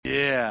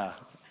Yeah.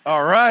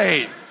 All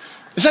right.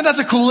 Is that not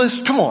the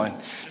coolest? Come on.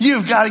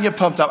 You've got to get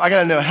pumped up. I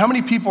got to know, how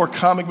many people are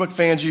comic book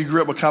fans? You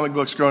grew up with comic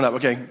books growing up.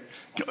 Okay.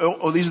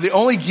 Oh, these are the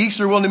only geeks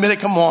that are willing to admit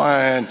it? Come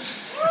on.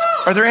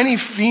 Are there any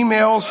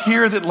females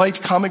here that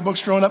liked comic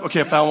books growing up?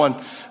 Okay, I found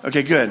one.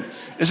 Okay, good.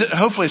 Is it,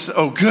 hopefully,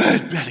 oh,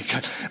 good. Betty,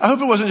 good. I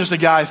hope it wasn't just a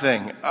guy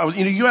thing.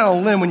 You go on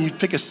a limb when you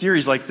pick a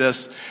series like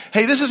this.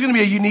 Hey, this is going to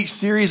be a unique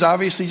series,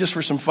 obviously, just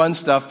for some fun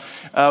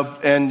stuff,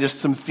 and just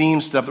some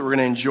theme stuff that we're going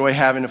to enjoy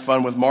having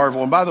fun with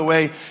Marvel. And by the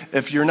way,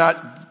 if you're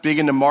not big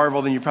into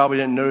Marvel, then you probably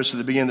didn't notice at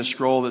the beginning of the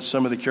scroll that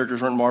some of the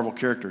characters weren't Marvel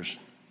characters.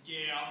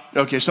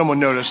 Okay, someone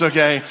noticed.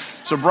 Okay,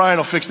 so Brian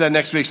will fix that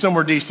next week. Some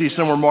were DC,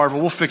 some were Marvel.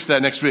 We'll fix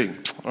that next week.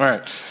 All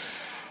right.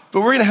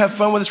 But we're going to have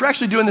fun with this. We're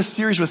actually doing this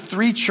series with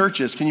 3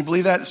 churches. Can you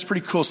believe that? It's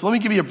pretty cool. So let me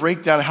give you a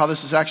breakdown of how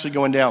this is actually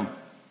going down.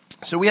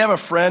 So we have a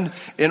friend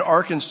in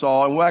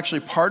Arkansas, and we're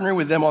actually partnering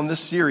with them on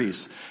this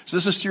series. So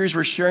this is a series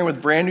we're sharing with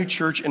Brand New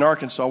Church in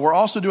Arkansas. We're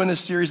also doing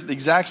this series at the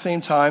exact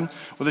same time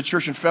with a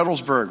church in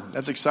Federalsburg.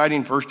 That's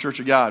exciting, First Church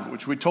of God,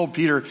 which we told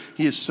Peter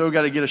he has so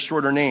got to get a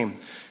shorter name.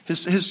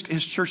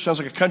 His church sounds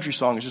like a country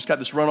song. It's just got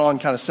this run-on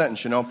kind of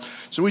sentence,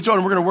 So we told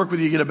him we're going to work with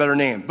you to get a better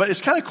name. But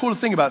it's kind of cool to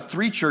think about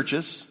 3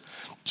 churches,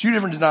 2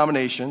 different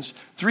denominations,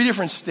 3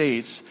 different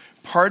states,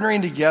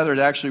 partnering together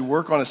to actually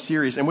work on a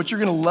series. And what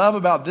you're going to love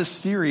about this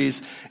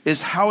series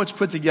is how it's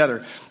put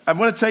together. I'm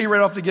going to tell you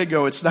right off the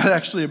get-go, it's not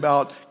actually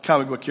about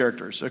comic book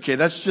characters. Okay,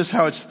 that's just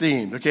how it's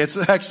themed. Okay, it's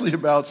actually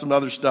about some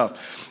other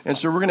stuff. And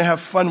so we're going to have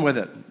fun with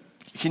it.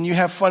 Can you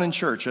have fun in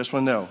church? I just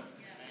want to know.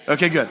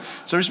 Okay, good.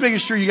 So I'm just making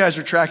sure you guys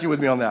are tracking with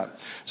me on that.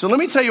 So let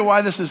me tell you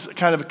why this is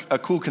kind of a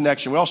cool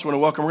connection. We also want to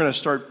welcome, we're going to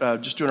start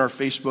just doing our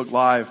Facebook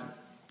Live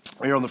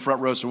here on the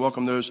front row. So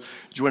welcome those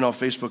joining on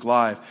Facebook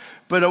Live.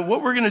 But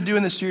what we're going to do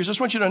in this series, I just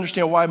want you to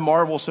understand why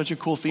Marvel is such a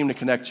cool theme to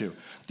connect to. Do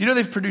you know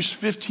they've produced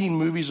 15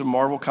 movies of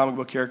Marvel comic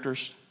book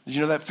characters? Did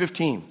you know that?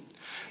 15.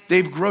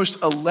 They've grossed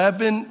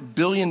 $11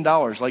 billion.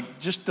 Like,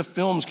 just the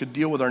films could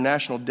deal with our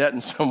national debt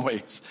in some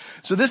ways.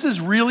 So this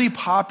is really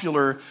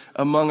popular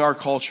among our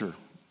culture.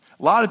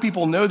 A lot of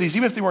people know these.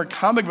 Even if they weren't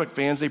comic book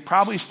fans, they've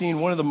probably seen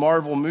one of the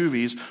Marvel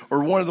movies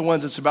or one of the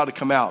ones that's about to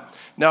come out.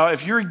 Now,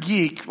 if you're a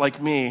geek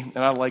like me,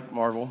 and I like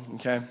Marvel,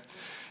 okay,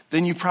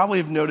 then you probably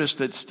have noticed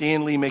that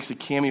Stan Lee makes a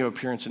cameo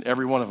appearance in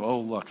every one of them.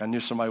 Oh, look, I knew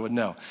somebody would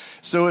know.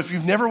 So if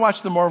you've never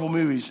watched the Marvel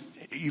movies,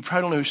 you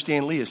probably don't know who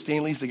Stan Lee is.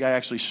 Stan Lee's the guy who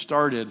actually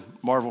started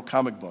Marvel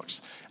comic books.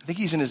 I think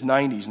he's in his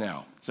 90s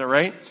now. Is that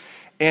right?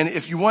 And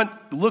if you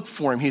look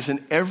for him. He's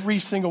in every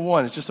single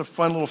one. It's just a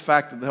fun little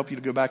fact that will help you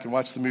to go back and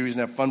watch the movies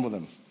and have fun with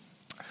them.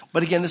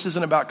 But again, this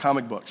isn't about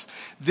comic books.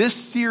 This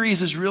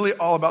series is really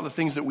all about the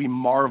things that we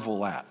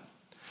marvel at.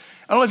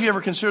 I don't know if you ever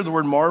considered the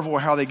word marvel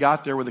or how they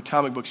got there with the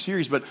comic book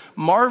series, but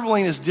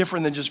marveling is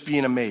different than just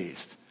being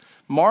amazed.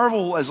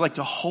 Marvel is like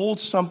to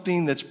hold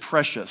something that's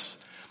precious.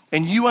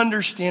 And you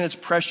understand it's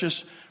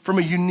precious from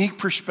a unique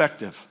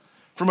perspective,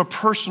 from a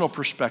personal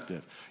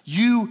perspective.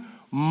 You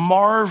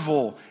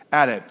marvel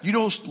at it. You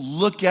don't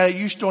look at it.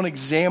 You just don't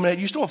examine it.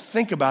 You just don't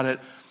think about it.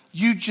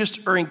 You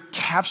just are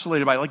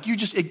encapsulated by it. Like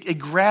it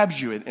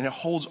grabs you and it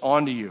holds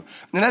on to you.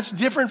 And that's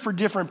different for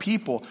different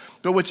people.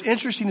 But what's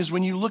interesting is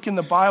when you look in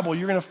the Bible,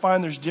 you're going to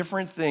find there's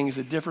different things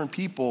that different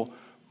people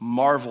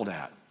marveled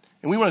at.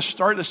 And we want to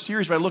start the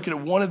series by looking at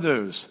one of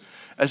those.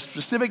 A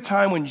specific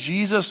time when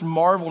Jesus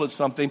marveled at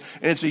something,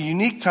 and it's a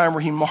unique time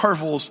where he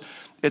marvels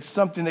at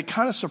something that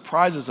kind of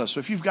surprises us. So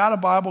if you've got a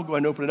Bible, go ahead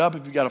and open it up.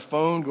 If you've got a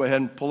phone, go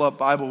ahead and pull up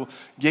Bible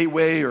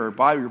Gateway or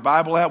your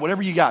Bible app,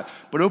 whatever you got.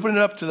 But open it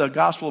up to the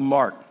Gospel of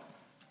Mark.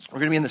 We're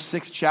going to be in the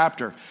 6th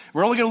chapter.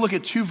 We're only going to look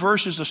at 2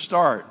 verses to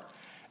start.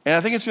 And I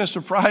think it's going to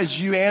surprise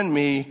you and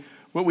me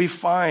what we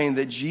find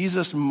that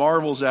Jesus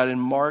marvels at in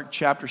Mark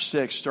chapter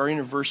 6, starting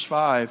in verse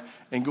 5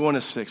 and going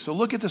to 6. So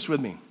look at this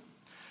with me.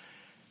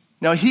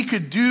 Now, he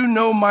could do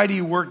no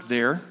mighty work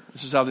there.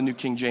 This is how the New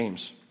King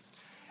James.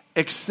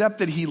 Except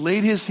that he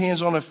laid his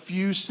hands on a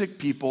few sick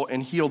people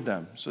and healed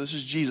them. So this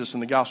is Jesus in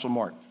the Gospel of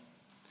Mark.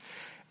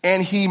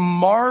 And he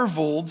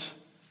marveled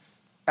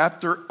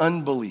at their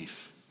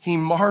unbelief. He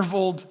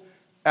marveled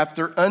at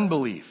their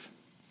unbelief.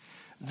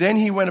 Then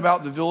he went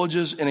about the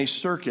villages in a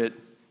circuit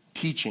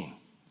teaching.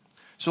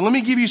 So let me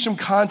give you some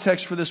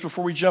context for this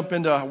before we jump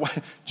into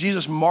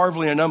Jesus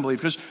marveling at unbelief.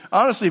 Because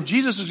honestly, if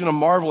Jesus is going to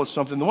marvel at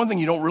something, the one thing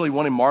you don't really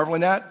want him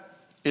marveling at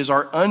is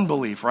our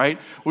unbelief, right?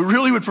 We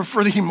really would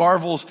prefer that he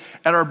marvels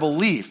at our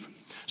belief.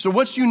 So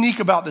what's unique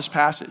about this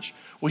passage?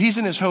 Well, he's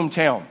in his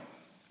hometown.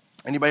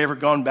 Anybody ever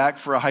gone back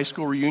for a high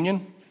school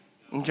reunion?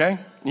 Okay.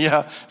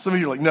 Yeah. Some of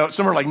you are like, no.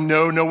 Some are like,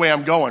 no way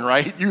I'm going,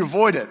 right? You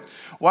avoid it.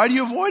 Why do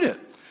you avoid it?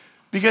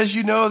 Because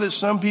you know that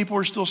some people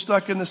are still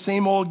stuck in the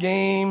same old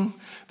game.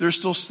 They're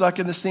still stuck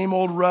in the same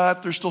old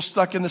rut. They're still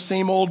stuck in the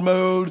same old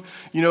mode.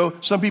 You know,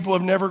 some people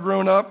have never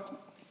grown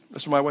up.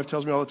 That's what my wife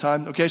tells me all the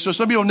time. Okay. So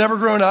some people have never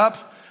grown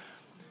up.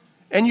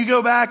 And you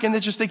go back and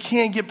they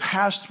can't get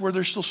past where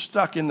they're still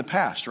stuck in the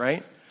past,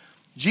 right?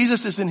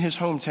 Jesus is in his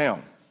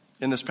hometown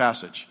in this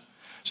passage.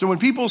 So when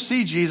people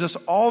see Jesus,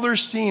 all they're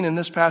seeing in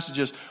this passage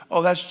is,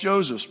 oh, that's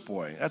Joseph's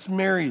boy. That's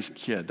Mary's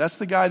kid. That's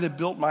the guy that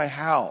built my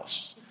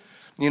house.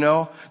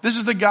 This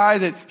is the guy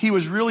that he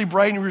was really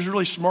bright and he was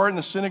really smart in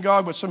the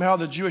synagogue, but somehow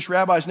the Jewish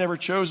rabbis never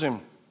chose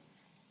him.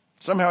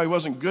 Somehow he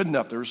wasn't good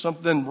enough. There was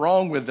something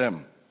wrong with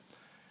him.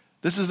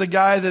 This is the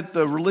guy that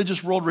the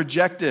religious world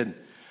rejected.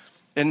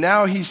 And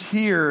now he's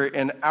here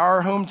in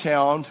our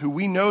hometown, who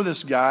we know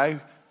this guy.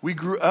 We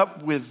grew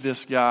up with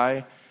this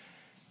guy.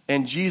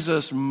 And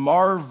Jesus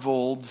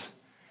marveled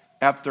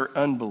at their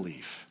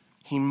unbelief.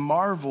 He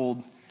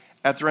marveled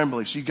at their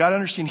unbelief. So you got to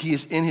understand he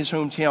is in his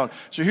hometown.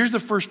 So here's the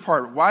first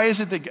part. Why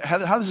is it that,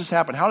 how does this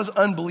happen? How does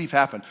unbelief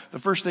happen? The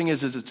first thing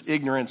is it's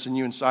ignorance in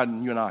you inside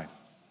and you and I.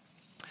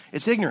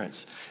 It's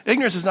ignorance.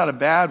 Ignorance is not a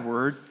bad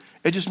word.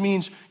 It just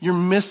means you're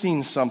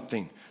missing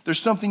something. There's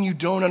something you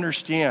don't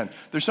understand.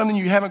 There's something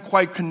you haven't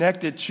quite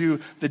connected to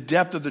the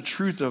depth of the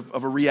truth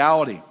of a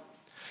reality.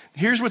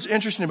 Here's what's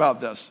interesting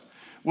about this.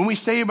 When we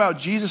say about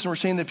Jesus and we're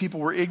saying that people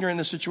were ignorant in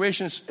this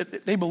situation,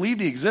 they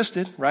believed he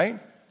existed, right?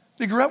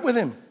 They grew up with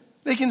him.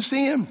 They can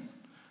see him.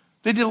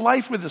 They did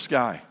life with this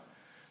guy.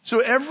 So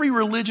every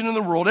religion in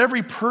the world,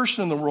 every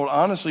person in the world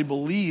honestly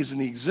believes in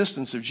the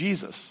existence of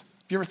Jesus.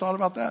 Have you ever thought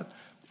about that?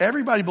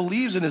 Everybody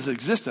believes in his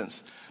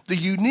existence. The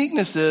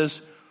uniqueness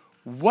is,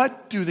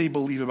 what do they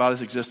believe about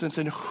his existence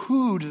and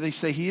who do they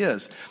say he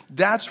is?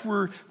 That's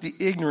where the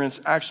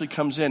ignorance actually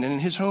comes in. And in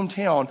his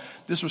hometown,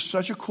 this was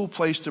such a cool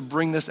place to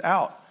bring this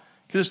out.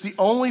 Because it's the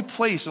only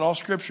place in all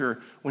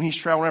Scripture when he's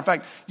traveling. In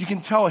fact, you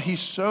can tell he's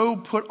so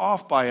put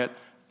off by it,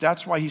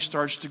 that's why he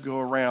starts to go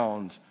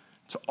around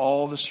to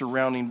all the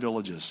surrounding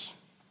villages.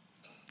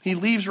 He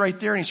leaves right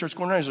there and he starts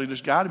going around. He's like,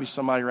 there's got to be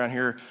somebody around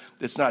here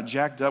that's not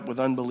jacked up with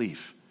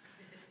unbelief.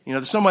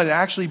 There's somebody that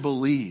actually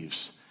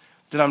believes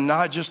that I'm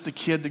not just the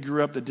kid that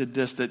grew up that did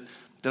this, that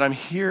I'm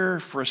here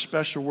for a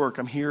special work.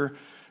 I'm here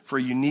for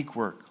a unique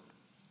work.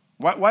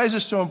 Why is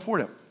this so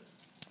important?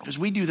 Because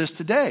we do this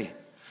today.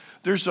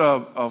 There's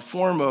a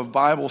form of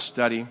Bible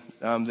study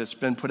that's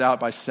been put out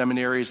by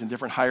seminaries and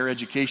different higher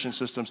education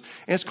systems,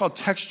 and it's called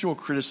textual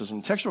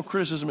criticism. Textual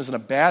criticism isn't a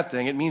bad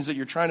thing. It means that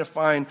you're trying to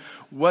find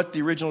what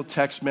the original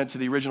text meant to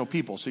the original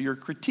people. So you're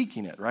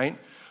critiquing it, right?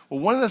 Well,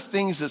 one of the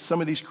things that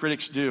some of these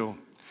critics do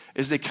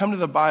is they come to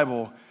the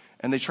Bible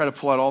and they try to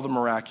pull out all the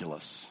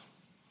miraculous.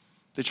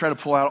 They try to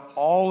pull out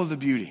all of the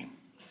beauty.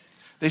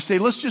 They say,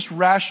 let's just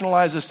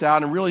rationalize this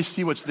out and really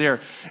see what's there.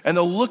 And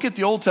they'll look at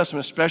the Old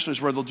Testament especially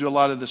is where they'll do a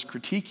lot of this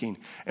critiquing.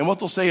 And what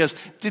they'll say is,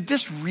 did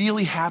this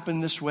really happen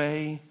this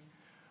way?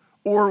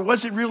 Or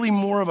was it really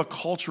more of a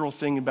cultural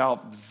thing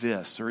about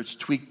this? Or it's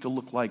tweaked to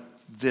look like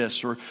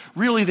this? Or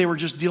really they were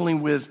just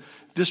dealing with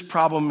this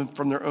problem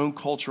from their own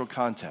cultural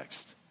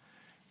context.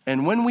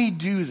 And when we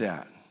do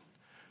that,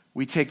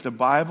 we take the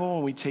Bible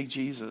and we take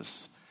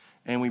Jesus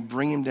and we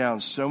bring him down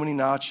so many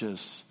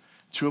notches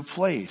to a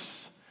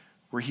place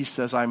where he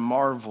says, I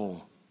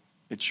marvel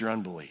at your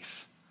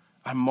unbelief.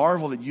 I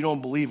marvel that you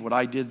don't believe what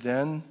I did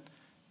then,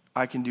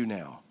 I can do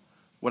now.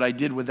 What I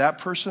did with that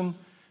person,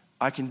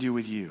 I can do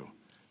with you.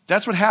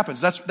 That's what happens.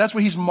 That's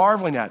what he's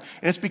marveling at.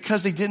 And it's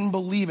because they didn't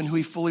believe in who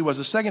he fully was.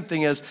 The second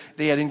thing is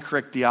they had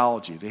incorrect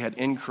theology. They had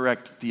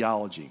incorrect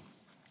theology.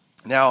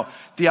 Now,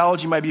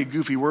 theology might be a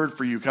goofy word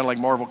for you, kind of like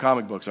Marvel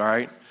comic books, all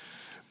right?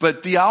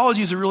 But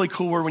theology is a really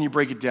cool word when you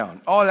break it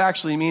down. All it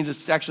actually means,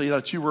 it's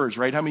actually two words,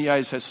 right? How many of you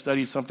guys have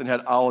studied something that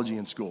had ology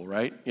in school,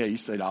 right? Yeah, you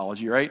studied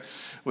ology, right?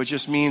 Which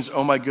just means,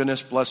 oh my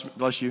goodness,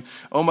 bless you.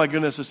 Oh my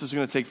goodness, this is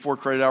going to take 4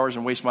 credit hours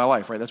and waste my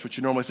life, right? That's what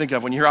you normally think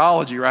of when you hear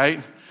ology, right?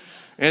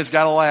 And it's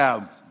got a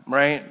lab,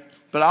 right?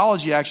 But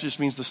ology actually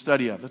just means the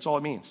study of. That's all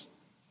it means.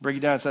 Break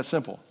it down, it's that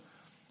simple.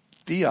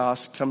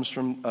 Theos comes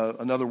from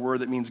another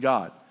word that means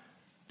God.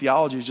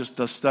 Theology is just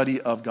the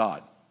study of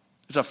God.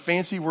 It's a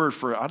fancy word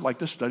for, I'd like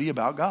to study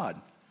about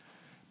God.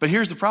 But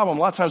here's the problem.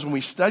 A lot of times when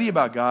we study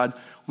about God,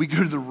 we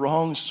go to the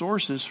wrong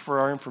sources for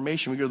our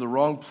information. We go to the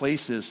wrong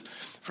places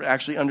for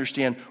actually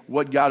understand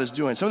what God is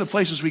doing. Some of the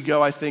places we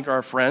go, I think, are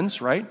our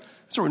friends, right?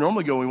 That's where we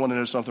normally go when we want to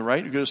know something,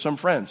 right? We go to some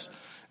friends.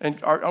 And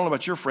I don't know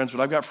about your friends,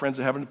 but I've got friends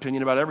that have an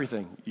opinion about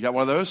everything. You got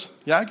one of those?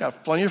 Yeah, I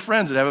got plenty of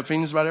friends that have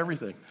opinions about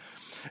everything.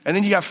 And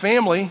then you got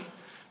family,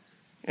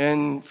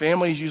 and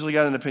family's usually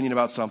got an opinion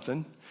about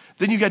something.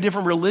 Then you've got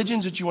different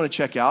religions that you want to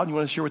check out. And you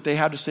want to hear what they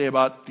have to say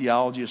about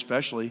theology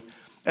especially.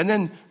 And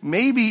then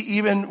maybe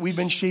even we've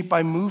been shaped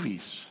by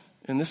movies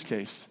in this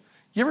case.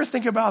 You ever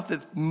think about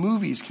that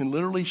movies can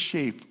literally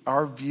shape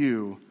our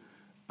view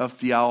of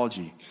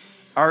theology,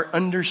 our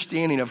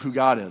understanding of who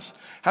God is?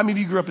 How many of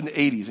you grew up in the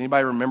 80s?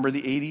 Anybody remember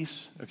the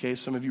 80s? Okay,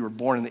 some of you were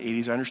born in the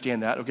 80s. I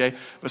understand that, okay?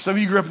 But some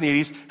of you grew up in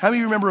the 80s. How many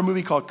of you remember a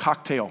movie called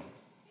Cocktail?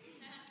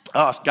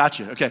 Oh,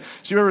 gotcha. Okay.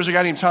 So you remember there's a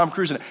guy named Tom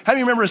Cruise in it. How do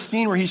you remember a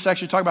scene where he's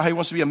actually talking about how he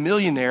wants to be a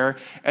millionaire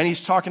and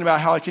he's talking about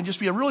how it can just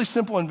be a really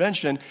simple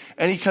invention,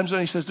 and he comes in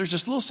and he says, there's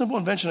this little simple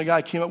invention a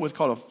guy came up with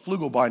called a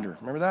flugel binder.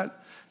 Remember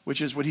that?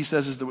 Which is what he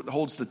says is that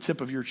holds the tip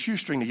of your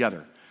shoestring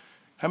together.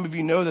 How many of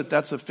you know that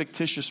that's a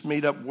fictitious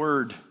made up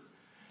word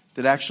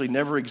that actually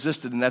never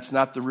existed, and that's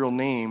not the real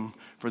name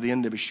for the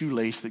end of a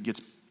shoelace that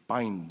gets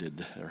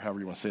binded, or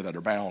however you want to say that,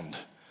 or bound?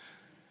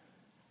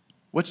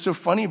 What's so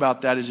funny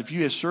about that is if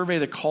you survey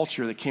the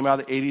culture that came out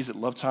of the 80s that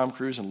loved Tom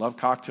Cruise and loved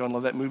Cocktail and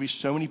loved that movie,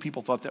 so many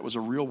people thought that was a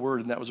real word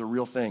and that was a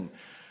real thing.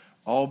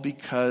 All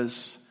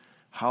because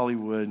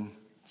Hollywood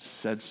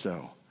said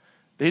so.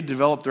 They had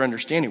developed their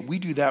understanding. We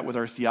do that with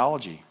our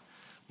theology.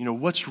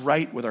 What's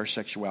right with our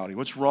sexuality?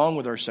 What's wrong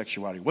with our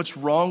sexuality? What's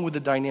wrong with the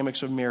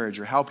dynamics of marriage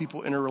or how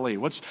people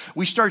interrelate?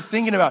 We start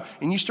thinking about,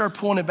 and you start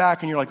pulling it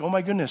back and you're like, oh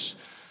my goodness,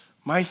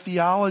 my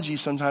theology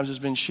sometimes has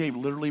been shaped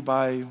literally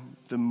by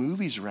the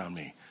movies around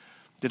me.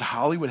 Did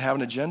Hollywood have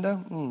an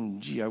agenda?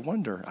 I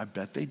wonder. I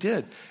bet they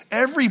did.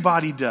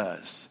 Everybody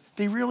does.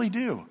 They really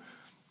do.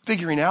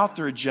 Figuring out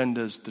their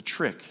agenda is the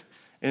trick.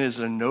 And is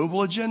it a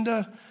noble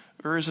agenda?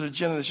 Or is it an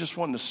agenda that's just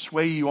wanting to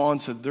sway you on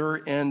to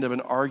their end of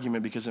an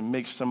argument because it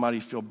makes somebody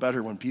feel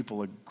better when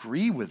people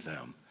agree with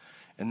them?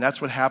 And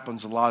that's what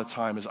happens a lot of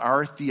time is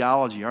our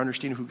theology, our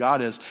understanding of who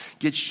God is,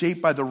 gets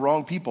shaped by the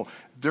wrong people.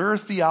 Their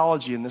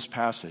theology in this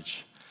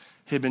passage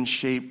had been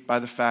shaped by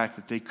the fact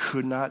that they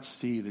could not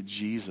see that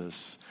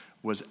Jesus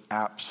was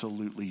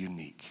absolutely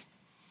unique.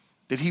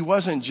 That he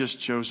wasn't just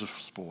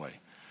Joseph's boy,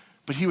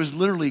 but he was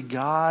literally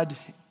God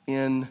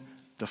in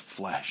the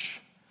flesh.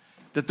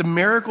 That the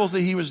miracles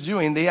that he was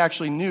doing, they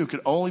actually knew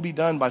could only be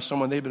done by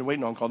someone they'd been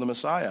waiting on called the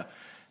Messiah.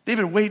 They've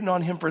been waiting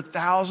on him for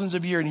thousands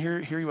of years, and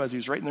here he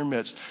was right in their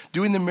midst,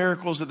 doing the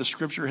miracles that the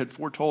scripture had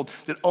foretold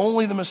that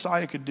only the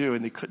Messiah could do,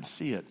 and they couldn't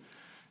see it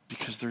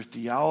because their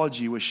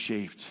theology was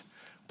shaped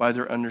by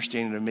their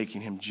understanding of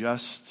making him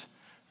just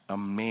a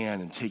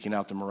man and taking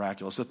out the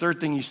miraculous. The third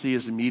thing you see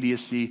is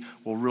immediacy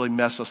will really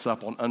mess us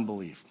up on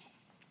unbelief.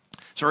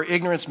 So our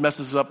ignorance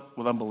messes us up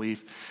with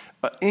unbelief,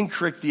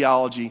 incorrect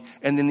theology,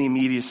 and then the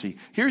immediacy.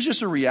 Here's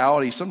just a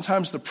reality.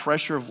 Sometimes the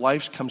pressure of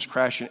life comes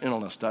crashing in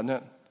on us, doesn't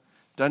it?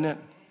 Doesn't it?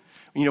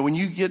 When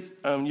you get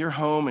your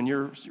home and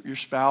your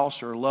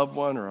spouse or a loved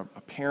one or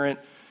a parent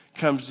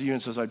comes to you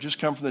and says, I've just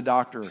come from the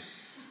doctor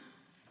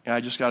and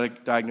I just got a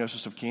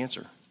diagnosis of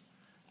cancer.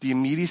 The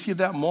immediacy of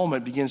that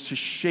moment begins to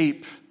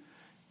shape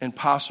and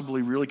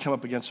possibly really come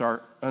up against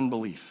our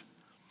unbelief.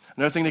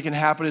 Another thing that can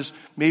happen is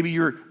maybe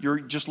you're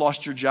just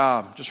lost your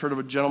job. Just heard of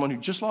a gentleman who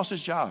just lost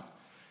his job.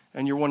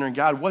 And you're wondering,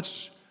 God,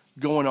 what's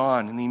going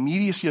on? And the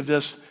immediacy of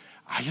this,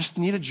 I just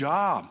need a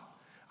job.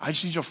 I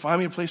just need you to find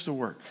me a place to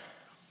work.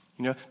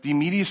 The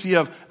immediacy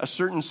of a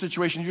certain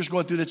situation you're just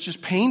going through that's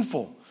just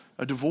painful.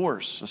 A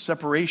divorce, a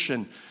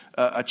separation,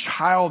 a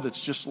child that's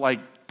just like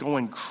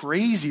going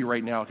crazy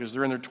right now because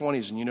they're in their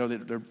 20s and you know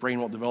that their brain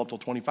won't develop till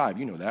 25.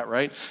 You know that,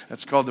 right?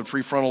 That's called the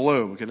prefrontal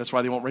lobe. Okay, that's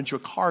why they won't rent you a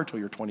car till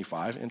you're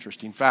 25.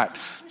 Interesting fact.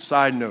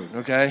 Side note,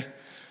 okay?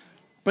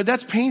 But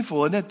that's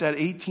painful, isn't it? That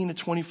 18 to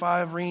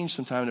 25 range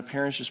sometimes the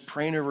parents just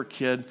praying over a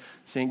kid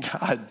saying,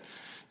 God,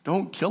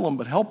 don't kill him,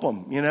 but help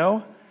him,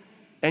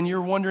 And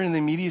you're wondering the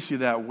immediacy of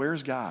that,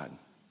 where's God?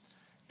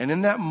 And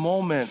in that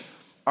moment,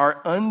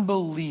 our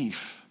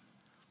unbelief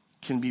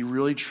can be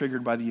really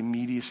triggered by the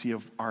immediacy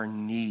of our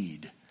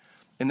need.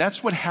 And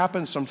that's what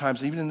happens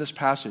sometimes, even in this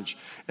passage.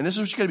 And this is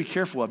what you got to be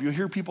careful of. You'll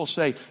hear people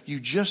say, you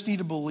just need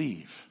to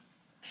believe.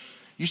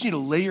 You just need to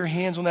lay your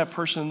hands on that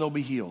person and they'll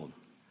be healed.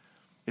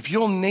 If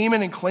you'll name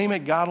it and claim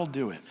it, God will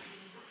do it.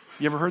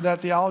 You ever heard that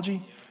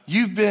theology?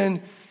 You've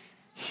been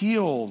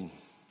healed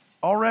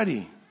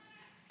already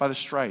by the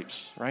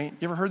stripes, right?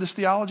 You ever heard this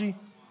theology?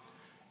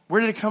 Where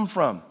did it come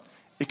from?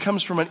 It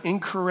comes from an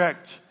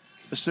incorrect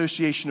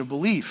association of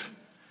belief.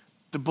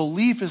 The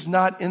belief is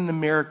not in the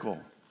miracle.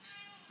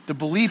 The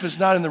belief is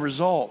not in the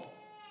result.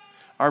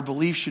 Our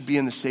belief should be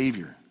in the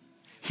Savior.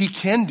 He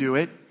can do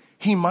it.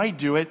 He might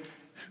do it.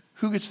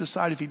 Who gets to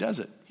decide if he does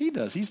it? He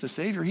does. He's the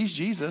Savior. He's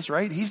Jesus,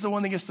 right? He's the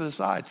one that gets to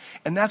decide.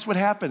 And that's what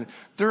happened.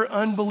 Their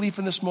unbelief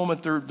in this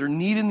moment, their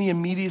need in the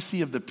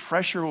immediacy of the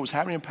pressure of what was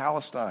happening in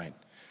Palestine.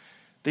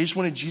 They just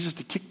wanted Jesus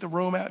to kick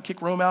Rome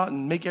out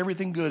and make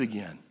everything good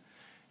again.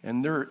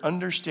 And their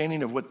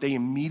understanding of what they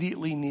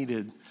immediately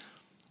needed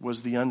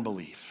was the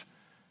unbelief.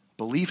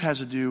 Belief has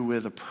to do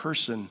with a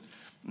person,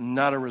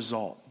 not a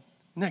result.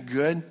 Isn't that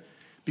good?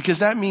 Because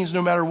that means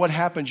no matter what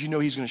happens, you know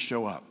he's going to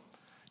show up.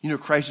 You know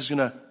Christ is going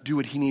to do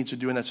what he needs to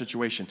do in that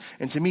situation.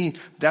 And to me,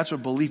 that's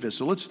what belief is.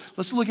 So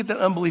let's look at that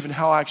unbelief and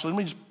how actually,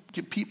 let me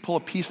just pull a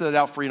piece of that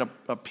out for you in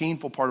a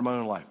painful part of my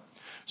own life.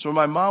 So when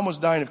my mom was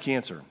dying of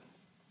cancer,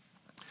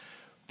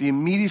 the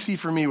immediacy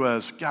for me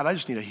was, God, I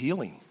just need a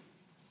healing.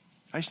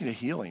 I just need a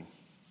healing.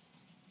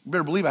 You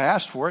better believe I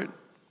asked for it.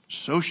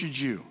 So should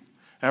you.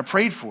 And I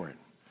prayed for it.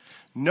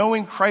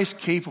 Knowing Christ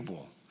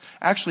capable,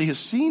 actually has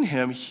seen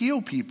him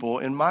heal people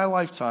in my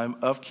lifetime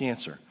of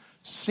cancer.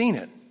 Seen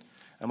it.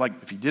 I'm like,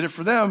 if he did it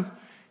for them,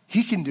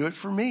 he can do it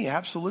for me.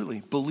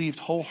 Absolutely. Believed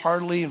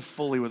wholeheartedly and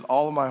fully with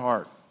all of my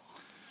heart.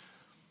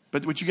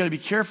 But what you got to be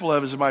careful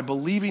of is, am I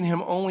believing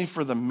him only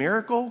for the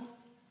miracle?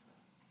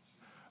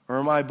 Or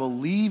am I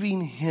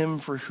believing him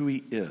for who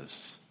he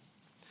is?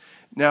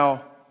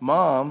 Now,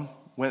 Mom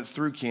went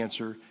through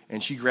cancer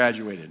and she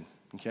graduated.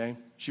 Okay?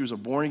 She was a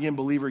born-again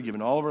believer,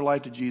 giving all of her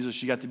life to Jesus.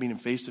 She got to meet him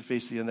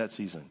face-to-face at the end of that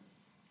season.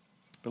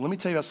 But let me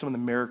tell you about some of the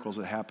miracles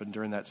that happened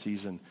during that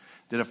season,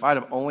 that if I'd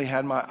have only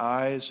had my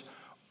eyes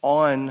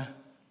on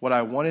what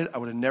I wanted, I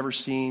would have never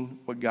seen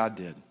what God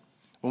did.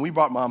 When we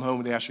brought Mom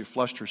home, they actually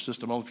flushed her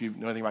system. I don't know if you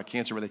know anything about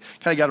cancer, but they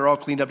kind of got her all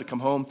cleaned up to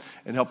come home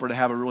and help her to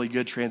have a really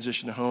good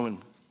transition to home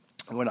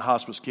and went to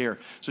hospice care.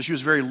 So she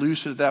was very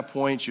lucid at that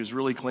point. She was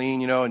really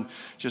clean, and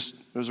just,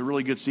 it was a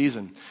really good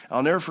season.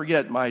 I'll never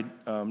forget my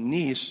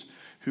niece,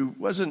 who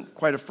wasn't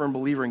quite a firm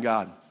believer in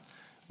God,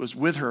 was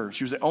with her.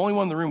 She was the only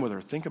one in the room with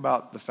her. Think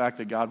about the fact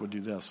that God would do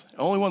this. The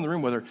only one in the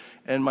room with her.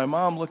 And my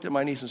mom looked at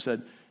my niece and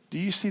said, "Do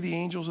you see the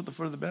angels at the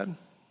foot of the bed?"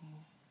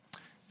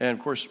 And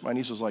of course, my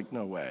niece was like,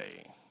 "No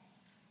way.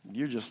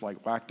 You're just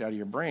like whacked out of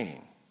your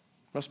brain.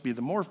 Must be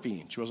the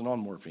morphine." She wasn't on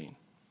morphine.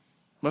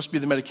 Must be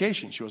the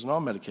medication. She wasn't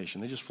on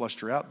medication. They just flushed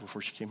her out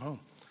before she came home.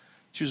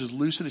 She was as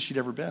lucid as she'd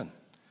ever been.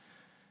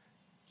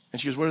 And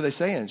she goes, "What are they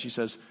saying?" She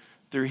says,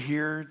 "They're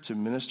here to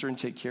minister and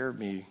take care of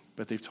me,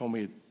 but they've told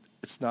me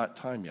it's not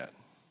time yet."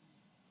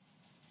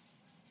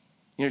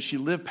 She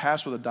lived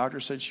past what the doctor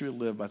said she would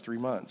live by 3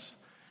 months.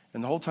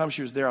 And the whole time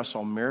she was there, I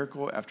saw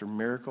miracle after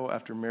miracle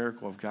after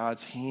miracle of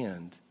God's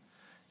hand.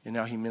 And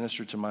now he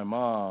ministered to my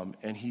mom,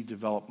 and he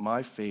developed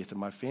my faith and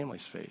my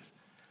family's faith.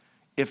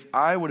 If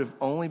I would have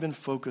only been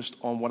focused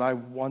on what I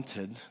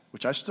wanted,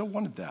 which I still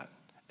wanted that,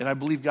 and I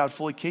believe God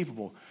fully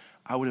capable,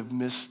 I would have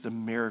missed the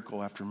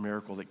miracle after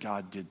miracle that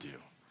God did do.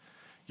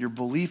 Your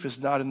belief is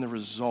not in the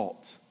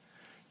result.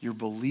 Your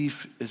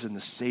belief is in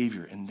the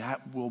Savior, and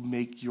that will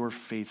make your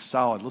faith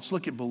solid. Let's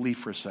look at belief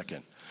for a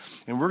second.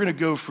 And we're going to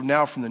go from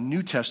the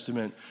New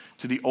Testament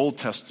to the Old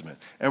Testament.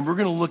 And we're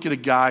going to look at a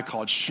guy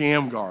called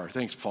Shamgar.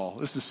 Thanks, Paul.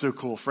 This is so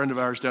cool. A friend of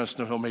ours down at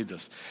Snow Hill made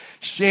this.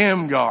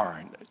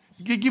 Shamgar.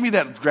 Give me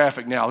that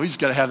graphic now. We just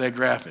got to have that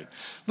graphic.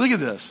 Look at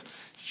this.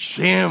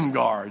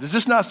 Shamgar. Does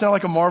this not sound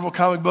like a Marvel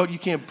comic book? You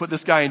can't put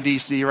this guy in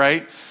DC,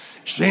 right?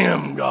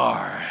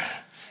 Shamgar.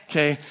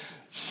 Okay.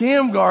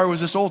 Shamgar was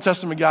this Old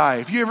Testament guy.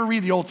 If you ever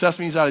read the Old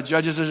Testament, he's out of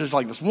Judges. There's just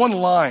like this one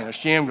line of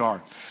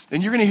Shamgar.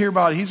 And you're going to hear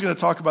about it. He's going to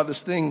talk about this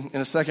thing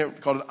in a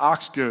second called an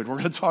ox goad. We're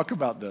going to talk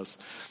about this.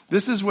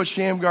 This is what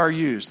Shamgar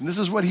used. And this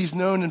is what he's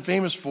known and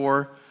famous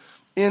for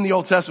in the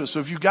Old Testament. So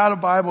if you've got a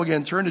Bible,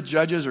 again, turn to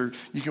Judges, or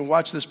you can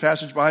watch this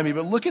passage behind me.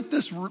 But look at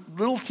this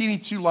little teeny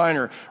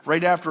two-liner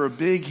right after a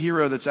big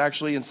hero that's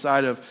actually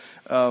inside of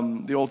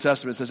the Old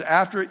Testament. It says,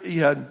 after he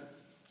had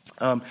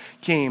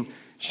came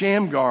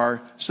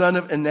Shamgar, son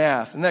of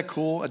Anath. Isn't that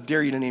cool? I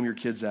dare you to name your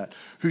kids that.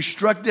 Who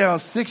struck down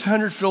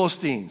 600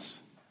 Philistines.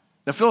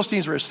 Now,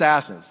 Philistines were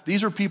assassins.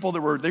 These are people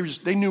that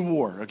they knew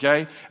war,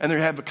 okay? And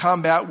they had to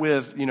combat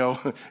with,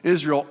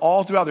 Israel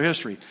all throughout their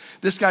history.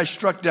 This guy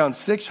struck down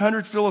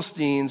 600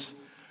 Philistines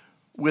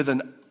with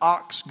an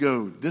ox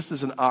goad. This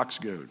is an ox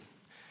goad.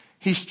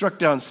 He struck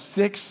down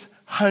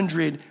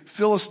 600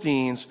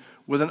 Philistines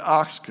with an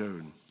ox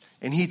goad.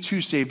 And he too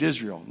saved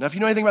Israel. Now, if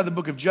you know anything about the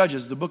book of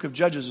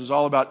Judges is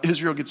all about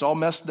Israel gets all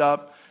messed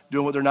up,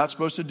 doing what they're not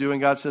supposed to do. And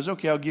God says,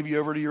 okay, I'll give you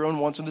over to your own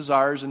wants and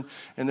desires. And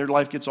their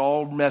life gets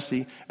all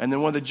messy. And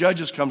then one of the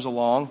judges comes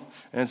along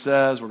and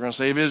says, we're going to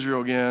save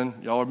Israel again.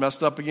 Y'all are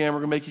messed up again. We're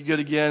going to make you good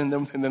again.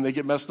 And then they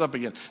get messed up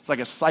again. It's like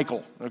a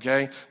cycle,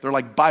 okay? They're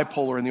like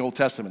bipolar in the Old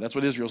Testament. That's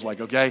what Israel's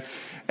like, okay?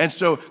 And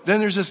so then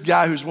there's this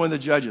guy who's one of the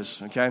judges,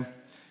 okay?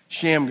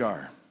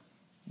 Shamgar.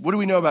 What do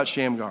we know about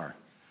Shamgar?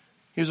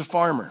 He was a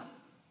farmer.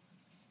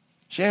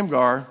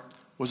 Shamgar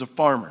was a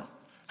farmer.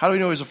 How do we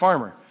know he was a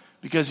farmer?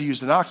 Because he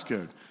used an ox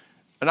goad.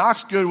 An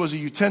ox goad was a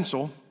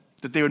utensil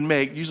that they would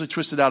make, usually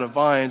twisted out of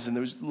vines, and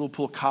there was a little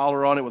pull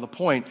collar on it with a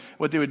point.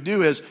 What they would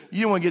do is,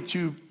 you don't want to get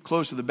too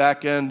close to the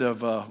back end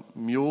of a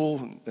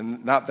mule,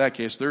 and not that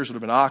case, theirs would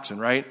have been oxen,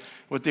 right?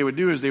 What they would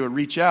do is they would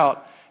reach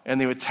out and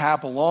they would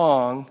tap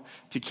along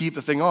to keep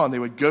the thing on. They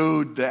would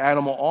goad the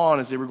animal on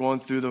as they were going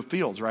through the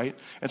fields, right?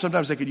 And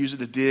sometimes they could use it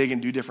to dig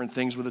and do different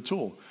things with a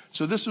tool.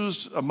 So this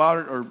was a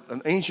modern or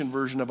an ancient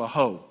version of a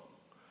hoe.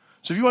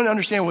 So if you want to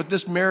understand what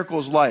this miracle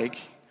is like,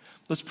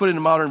 let's put it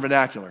in modern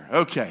vernacular.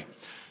 Okay.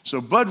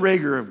 So Bud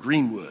Rager of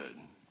Greenwood,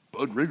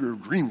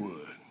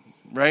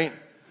 right,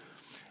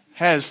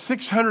 has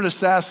 600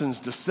 assassins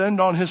descend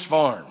on his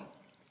farm,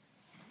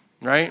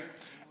 right?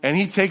 And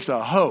he takes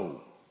a hoe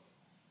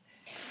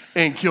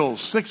and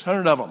kills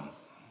 600 of them.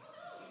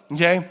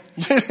 Okay?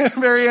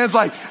 Mary Ann's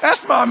like,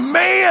 that's my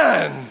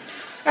man.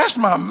 That's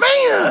my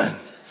man.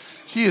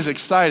 She is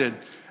excited.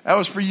 That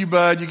was for you,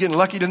 Bud. You're getting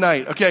lucky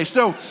tonight. Okay,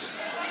 so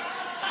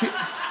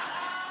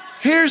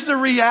here's the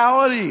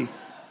reality.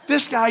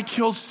 This guy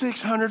killed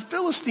 600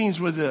 Philistines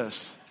with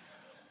this.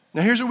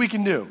 Now, here's what we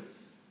can do.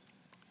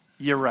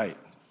 You're right.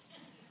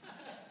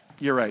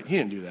 You're right. He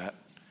didn't do that.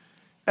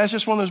 That's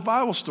just one of those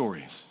Bible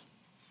stories.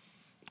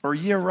 Or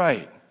you're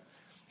right.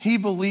 He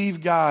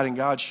believed God, and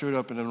God showed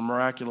up in a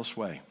miraculous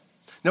way.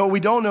 Now, what we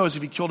don't know is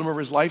if he killed him over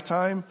his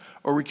lifetime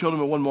or we killed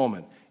him at one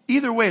moment.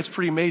 Either way, it's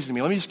pretty amazing to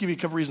me. Let me just give you a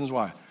couple reasons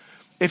why.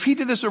 If he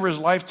did this over his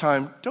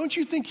lifetime, don't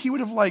you think he would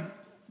have,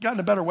 gotten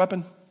a better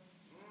weapon?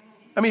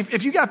 I mean,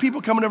 if you got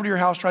people coming over to your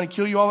house trying to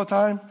kill you all the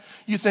time,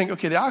 you think,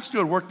 okay, the ox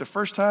goad worked the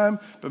first time,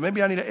 but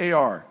maybe I need an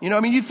AR.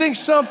 You think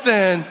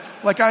something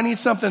like I need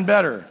something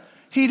better.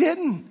 He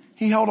didn't.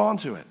 He held on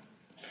to it.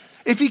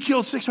 If he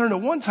killed 600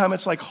 at one time,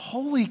 it's like,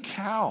 holy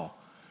cow.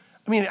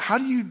 I mean, how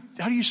do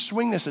you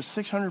swing this at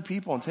 600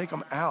 people and take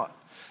them out?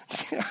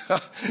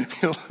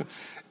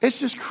 It's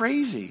just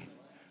crazy.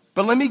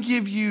 But let me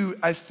give you,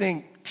 I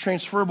think,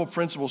 transferable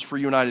principles for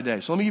you and I today.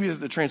 So let me give you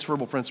the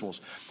transferable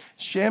principles.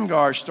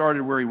 Shamgar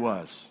started where he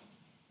was.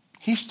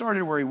 He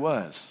started where he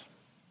was.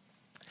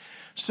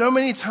 So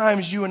many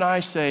times you and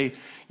I say,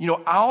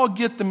 I'll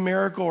get the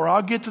miracle or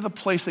I'll get to the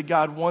place that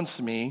God wants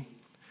me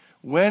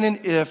when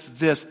and if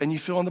this, and you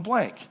fill in the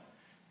blank.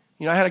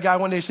 I had a guy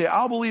one day say,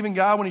 I'll believe in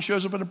God when he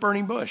shows up in a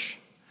burning bush.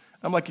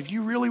 I'm like, if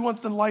you really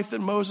want the life that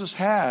Moses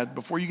had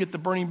before you get the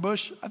burning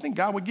bush, I think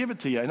God would give it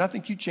to you, and I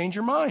think you'd change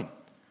your mind.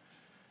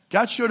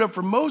 God showed up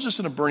for Moses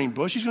in a burning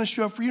bush. He's going to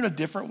show up for you in a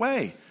different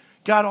way.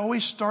 God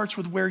always starts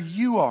with where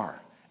you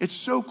are. It's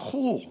so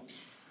cool.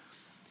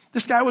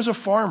 This guy was a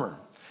farmer.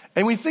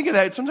 And we think of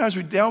that, sometimes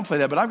we downplay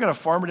that, but I've got a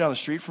farmer down the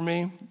street from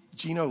me,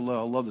 Gino Lowe.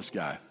 I love this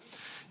guy.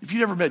 If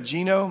you've ever met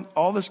Gino,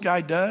 all this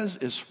guy does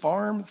is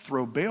farm,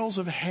 throw bales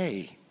of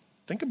hay.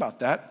 Think about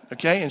that,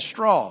 okay? And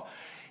straw.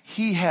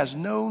 He has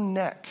no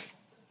neck.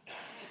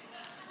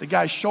 The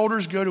guy's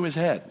shoulders go to his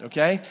head,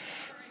 okay?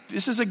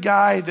 This is a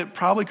guy that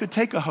probably could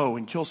take a hoe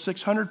and kill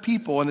 600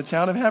 people in the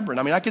town of Hebron.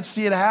 I mean, I could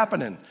see it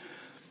happening.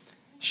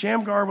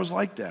 Shamgar was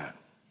like that.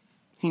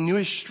 He knew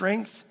his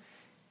strength.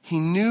 He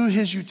knew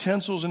his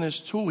utensils and his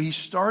tool. He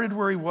started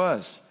where he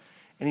was,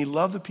 and he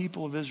loved the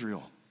people of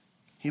Israel.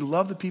 He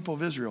loved the people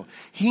of Israel.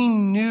 He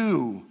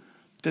knew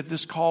that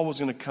this call was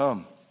going to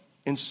come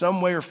in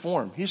some way or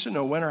form. He just didn't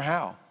know when or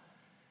how.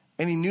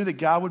 And he knew that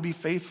God would be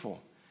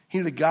faithful. He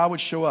knew that God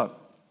would show up.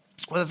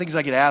 One of the things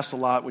I get asked a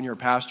lot when you're a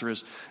pastor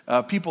is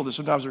people that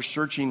sometimes are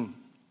searching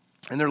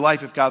in their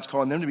life if God's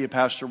calling them to be a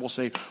pastor will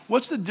say,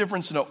 what's the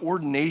difference in an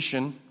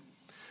ordination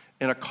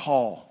and a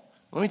call?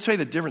 Let me tell you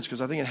the difference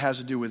because I think it has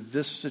to do with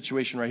this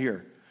situation right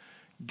here.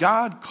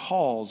 God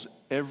calls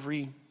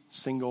every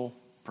single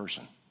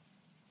person.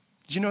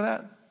 Did you know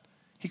that?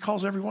 He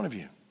calls every one of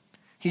you.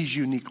 He's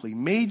uniquely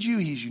made you.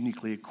 He's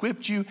uniquely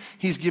equipped you.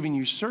 He's giving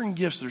you certain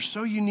gifts that are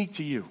so unique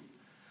to you.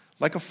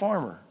 Like a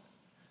farmer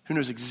who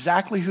knows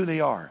exactly who they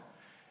are.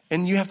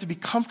 And you have to be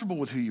comfortable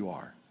with who you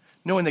are.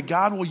 Knowing that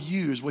God will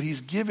use what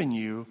he's given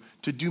you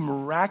to do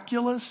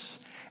miraculous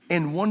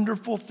and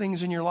wonderful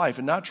things in your life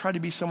and not try to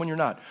be someone you're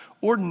not.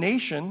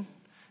 Ordination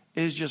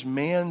is just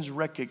man's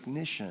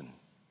recognition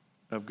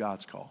of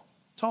God's call.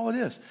 That's all it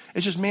is.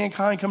 It's just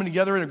mankind coming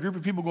together in a group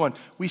of people going,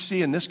 we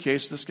see in this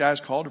case, this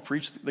guy's called to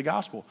preach the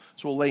gospel.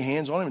 So we'll lay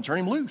hands on him and turn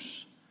him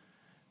loose.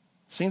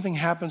 Same thing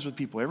happens with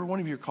people. Every one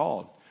of you are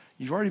called.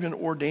 You've already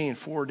been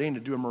foreordained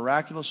to do a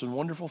miraculous and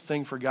wonderful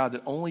thing for God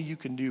that only you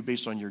can do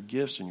based on your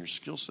gifts and your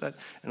skill set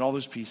and all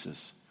those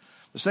pieces.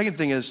 The second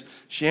thing is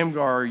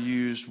Shamgar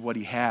used what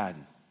he had.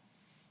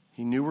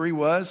 He knew where he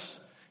was.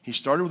 He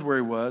started with where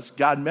he was.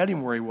 God met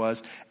him where he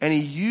was. And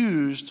he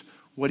used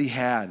what he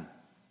had.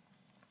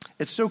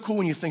 It's so cool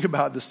when you think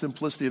about the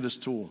simplicity of this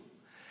tool.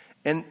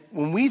 And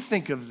when we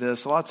think of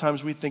this, a lot of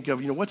times we think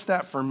of, what's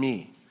that for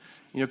me?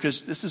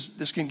 Because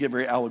this can get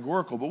very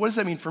allegorical, but what does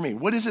that mean for me?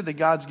 What is it that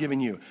God's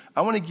given you?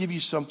 I want to give you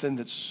something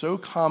that's so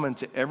common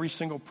to every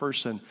single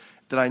person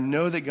that I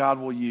know that God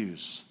will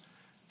use,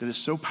 that is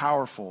so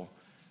powerful,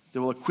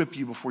 that will equip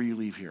you before you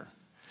leave here.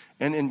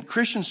 And in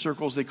Christian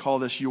circles, they call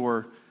this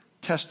your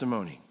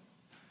testimony.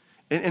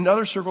 In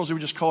other circles, they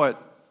would just call it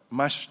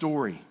my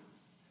story.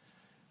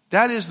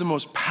 That is the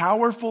most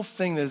powerful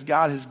thing that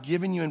God has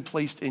given you and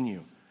placed in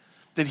you.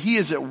 That he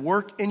is at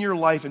work in your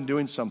life and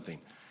doing something.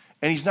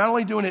 And he's not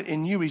only doing it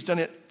in you, he's done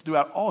it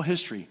throughout all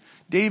history.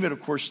 David,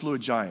 of course, slew a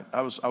giant.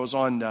 I was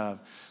on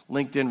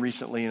LinkedIn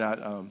recently,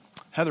 and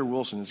Heather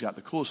Wilson has got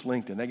the coolest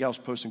LinkedIn. That gal's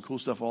posting cool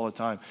stuff all the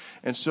time.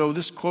 And so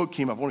this quote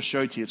came up. I want to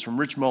show it to you. It's from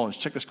Rich Mullins.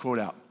 Check this quote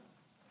out.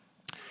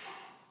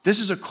 This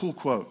is a cool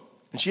quote.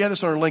 And she had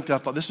this on her LinkedIn. I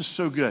thought, this is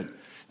so good.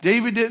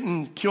 David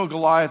didn't kill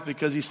Goliath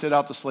because he set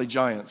out to slay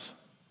giants.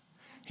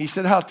 He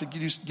set out to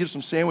give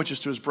some sandwiches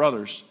to his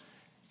brothers,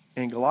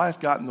 and Goliath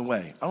got in the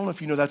way. I don't know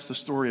if you know that's the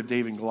story of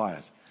David and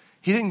Goliath.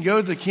 He didn't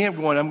go to the camp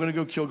going, I'm going to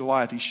go kill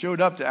Goliath. He showed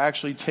up to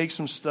actually take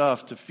some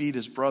stuff to feed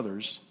his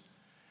brothers.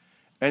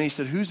 And he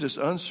said, who's this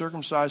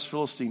uncircumcised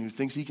Philistine who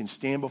thinks he can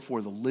stand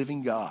before the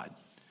living God?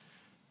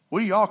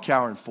 What are y'all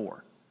cowering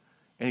for?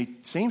 And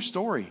same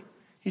story.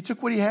 He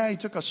took what he had. He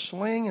took a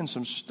sling and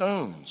some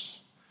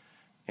stones.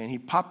 And he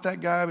popped that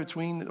guy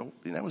between,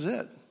 and that was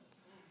it.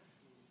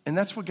 And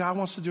that's what God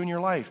wants to do in your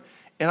life.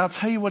 And I'll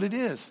tell you what it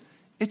is.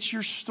 It's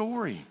your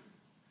story.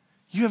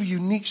 You have a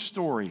unique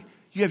story.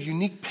 You have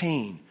unique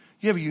pain.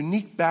 You have a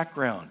unique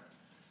background.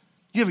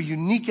 You have a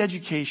unique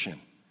education.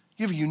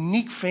 You have a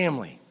unique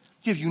family.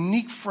 You have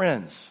unique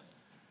friends.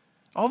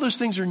 All those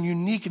things are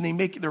unique, and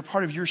they're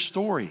part of your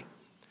story.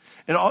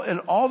 And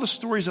all the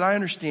stories that I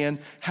understand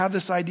have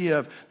this idea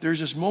of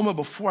there's this moment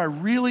before I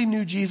really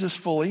knew Jesus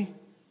fully,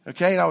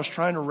 okay, and I was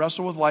trying to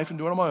wrestle with life and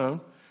do it on my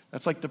own.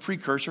 That's like the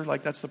precursor,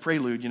 like that's the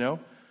prelude,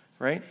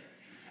 right?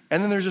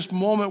 And then there's this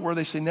moment where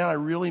they say, now I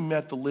really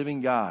met the living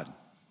God.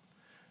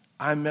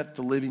 I met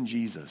the living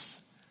Jesus.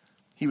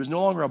 He was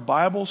no longer a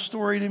Bible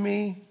story to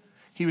me.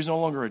 He was no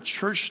longer a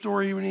church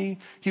story to me.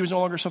 He was no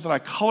longer something I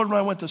colored when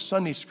I went to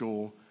Sunday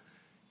school.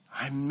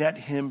 I met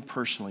him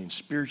personally, and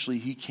spiritually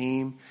he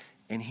came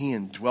and he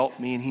indwelt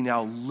me, and he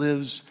now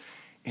lives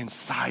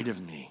inside of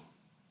me.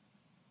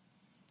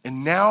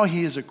 And now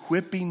he is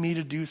equipping me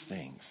to do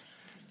things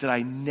that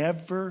I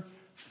never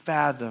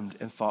fathomed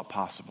and thought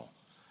possible.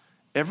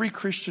 Every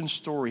Christian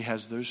story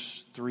has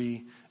those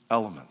three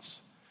elements.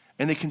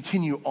 And they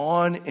continue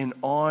on and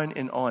on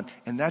and on.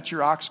 And that's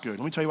your ox goad.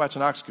 Let me tell you why it's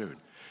an ox goad.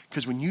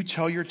 Because when you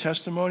tell your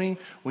testimony,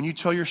 when you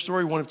tell your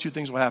story, one of two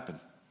things will happen.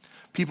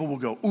 People will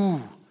go,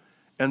 ooh,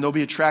 and they'll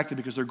be attracted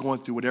because they're going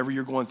through whatever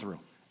you're going through.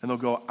 And they'll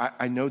go,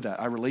 I know that.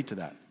 I relate to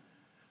that.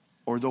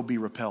 Or they'll be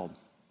repelled.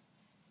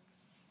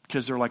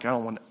 Because they're like, I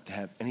don't want to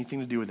have anything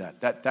to do with that.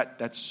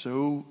 That's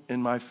so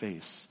in my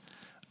face.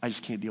 I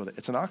just can't deal with it.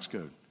 It's an ox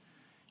goad.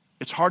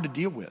 It's hard to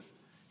deal with.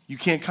 You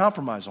can't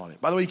compromise on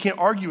it. By the way, you can't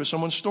argue with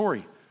someone's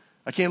story.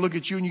 I can't look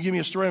at you and you give me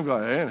a story and go,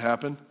 that didn't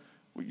happen.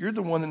 Well, you're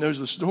the one that knows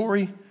the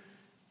story.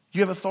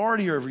 You have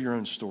authority over your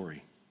own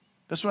story.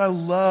 That's what I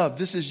love.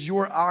 This is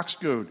your ox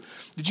goad.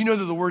 Did you know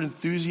that the word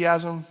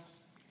enthusiasm,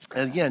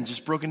 and again,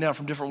 just broken down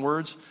from different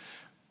words,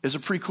 is a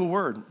pretty cool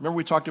word. Remember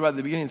we talked about at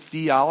the beginning,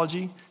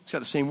 theology? It's got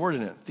the same word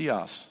in it,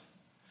 theos.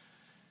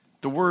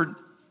 The word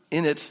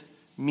in it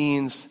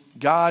means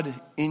God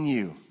in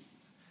you.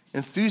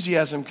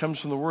 Enthusiasm comes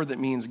from the word that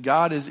means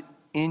God is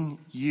in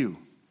you.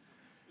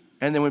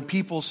 And then when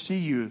people see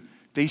you,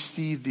 they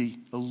see the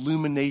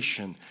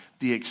illumination,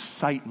 the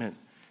excitement,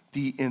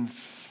 the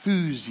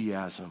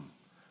enthusiasm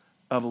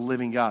of a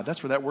living God.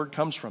 That's where that word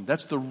comes from.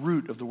 That's the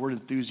root of the word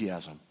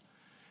enthusiasm.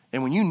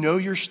 And when you know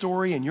your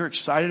story and you're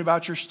excited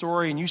about your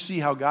story and you see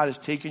how God has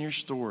taken your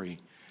story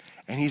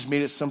and he's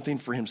made it something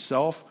for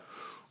himself,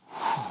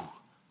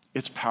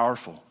 it's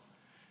powerful.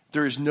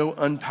 There is no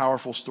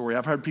unpowerful story.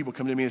 I've heard people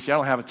come to me and say, I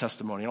don't have a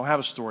testimony. I don't have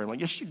a story. I'm like,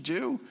 yes, you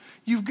do.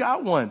 You've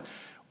got one.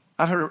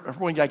 I've heard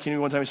one guy came to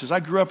me one time and says, I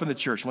grew up in the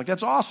church. I'm like,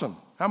 that's awesome.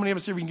 How many of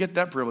us even get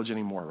that privilege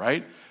anymore,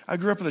 right? I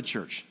grew up in the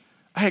church.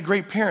 I had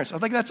great parents. I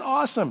was like, that's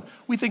awesome.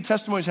 We think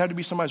testimonies have to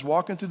be somebody's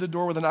walking through the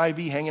door with an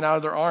IV hanging out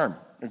of their arm,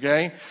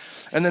 okay?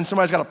 And then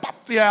somebody's got to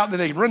pop the out, and then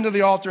they run to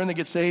the altar and they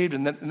get saved,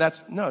 and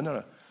that's,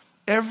 no.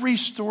 Every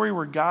story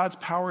where God's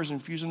power is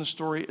infused in the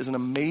story is an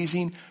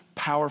amazing,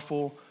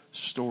 powerful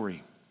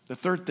story. The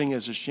third thing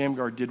is that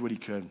Shamgar did what he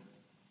could.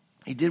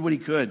 He did what he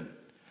could.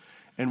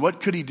 And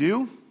what could he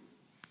do?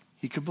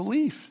 He could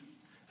believe.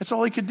 That's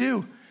all he could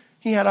do.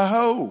 He had a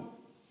hoe,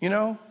 you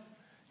know.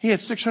 He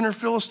had 600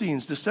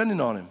 Philistines descending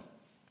on him.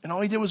 And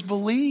all he did was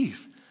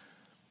believe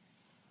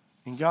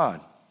in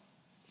God.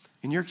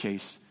 In your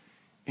case,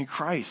 in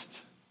Christ.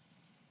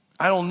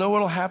 I don't know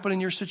what will happen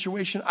in your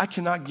situation. I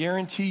cannot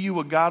guarantee you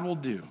what God will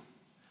do.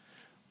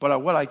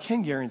 But what I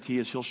can guarantee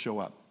is he'll show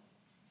up.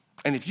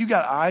 And if you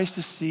got eyes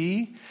to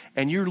see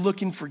and you're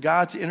looking for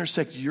God to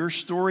intersect your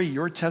story,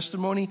 your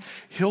testimony,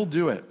 he'll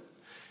do it.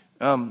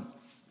 One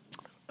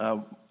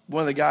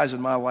of the guys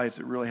in my life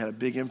that really had a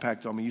big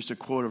impact on me used to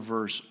quote a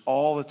verse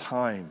all the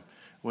time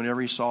when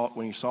he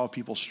saw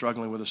people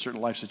struggling with a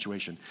certain life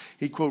situation.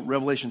 He'd quote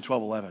Revelation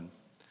 12:11.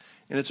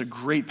 And it's a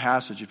great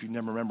passage if you've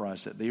never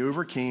memorized it. They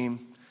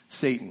overcame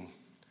Satan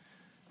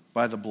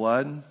by the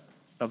blood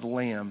of the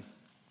Lamb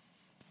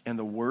and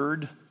the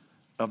word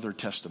of their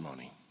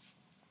testimony.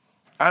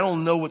 I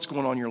don't know what's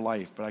going on in your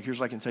life, but here's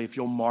what I can tell you. If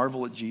you'll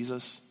marvel at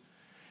Jesus,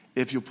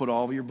 if you'll put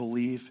all of your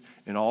belief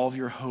and all of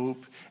your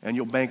hope, and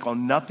you'll bank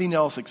on nothing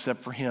else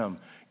except for him,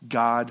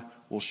 God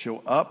will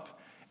show up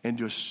and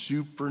do a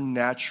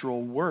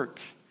supernatural work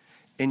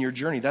in your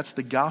journey. That's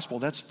the gospel.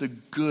 That's the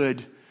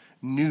good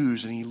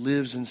news, and he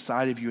lives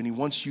inside of you, and he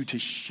wants you to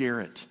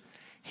share it.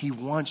 He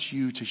wants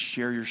you to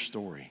share your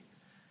story.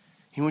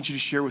 He wants you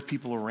to share it with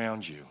people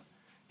around you.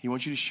 He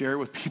wants you to share it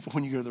with people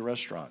when you go to the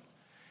restaurant.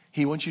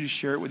 He wants you to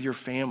share it with your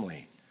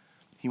family.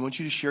 He wants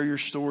you to share your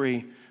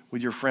story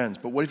with your friends.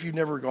 But what if you've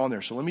never gone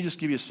there? So let me just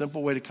give you a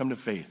simple way to come to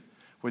faith.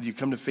 Whether you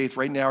come to faith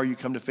right now or you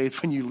come to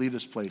faith when you leave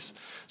this place.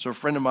 So a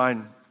friend of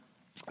mine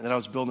that I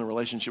was building a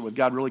relationship with,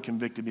 God really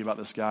convicted me about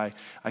this guy.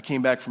 I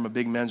came back from a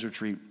big men's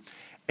retreat.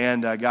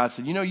 And God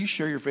said, you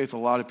share your faith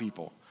with a lot of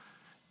people.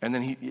 And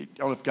then I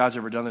don't know if God's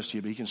ever done this to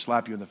you, but he can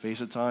slap you in the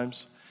face at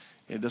times.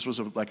 And this was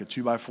like a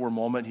 2x4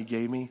 moment he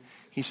gave me.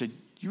 He said,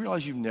 you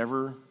realize you've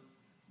never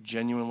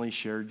genuinely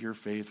shared your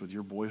faith with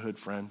your boyhood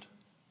friend?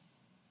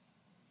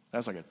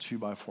 That's like a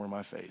 2x4 in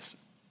my face.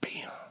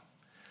 Bam.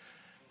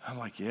 I'm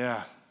like,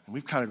 yeah. And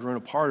we've kind of grown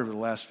apart over the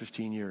last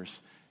 15 years.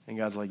 And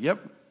God's like, yep.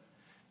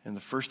 And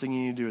the first thing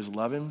you need to do is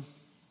love him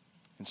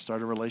and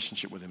start a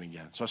relationship with him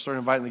again. So I started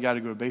inviting the guy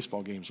to go to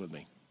baseball games with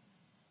me.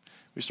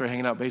 We started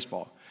hanging out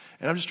baseball.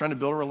 And I'm just trying to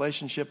build a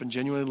relationship and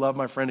genuinely love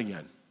my friend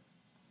again.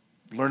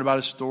 Learn about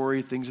his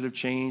story, things that have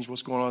changed,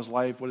 what's going on in his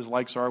life, what his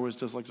likes are, what his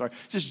dislikes are.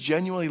 Just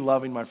genuinely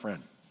loving my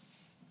friend.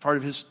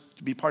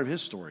 To be part of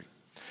his story.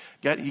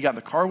 He got in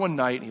the car one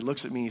night and he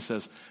looks at me and he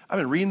says, I've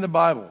been reading the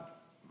Bible.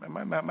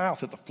 My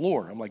mouth hit the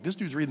floor. I'm like, this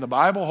dude's reading the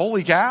Bible?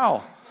 Holy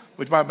cow.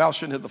 Which my mouth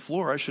shouldn't hit the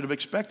floor. I should have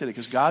expected it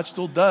because God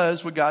still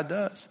does what God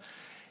does.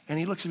 And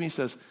he looks at me and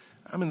says,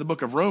 I'm in the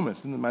book of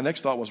Romans. And then my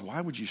next thought was, why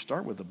would you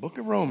start with the book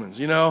of Romans?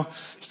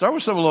 Start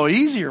with something a little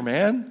easier,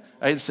 man.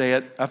 I didn't say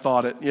it. I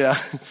thought it. Yeah.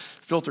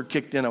 Filter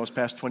kicked in. I was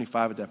past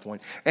 25 at that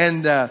point.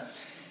 And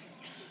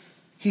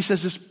he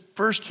says, this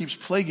verse keeps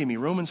plaguing me.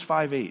 Romans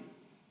 5:8.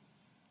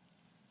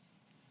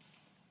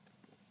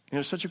 And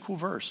it's such a cool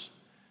verse.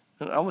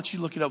 And I'll let you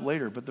look it up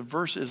later. But the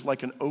verse is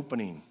like an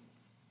opening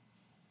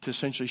to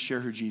essentially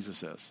share who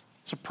Jesus is.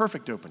 It's a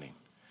perfect opening.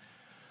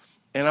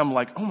 And I'm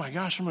like, oh my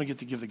gosh, I'm going to get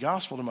to give the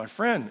gospel to my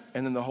friend.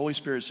 And then the Holy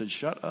Spirit said,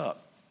 shut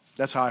up.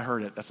 That's how I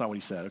heard it. That's not what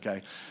he said,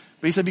 okay?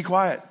 But he said, be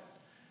quiet.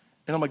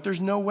 And I'm like, there's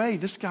no way.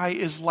 This guy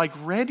is like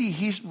ready.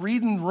 He's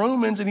reading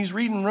Romans and he's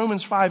reading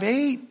Romans 5:8.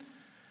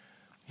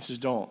 He says,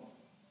 don't.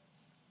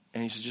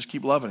 And he says, just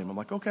keep loving him. I'm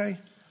like, okay.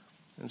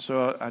 And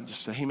so I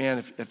just said, hey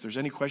man, if there's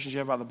any questions you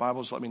have about the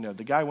Bible, just let me know.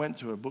 The guy went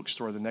to a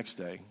bookstore the next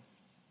day.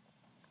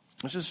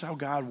 This is how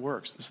God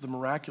works. This is the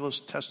miraculous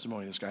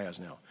testimony this guy has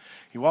now.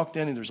 He walked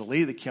in and there's a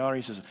lady at the counter.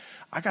 He says,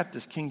 I got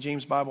this King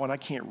James Bible and I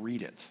can't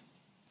read it.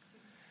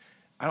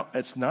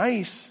 It's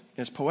nice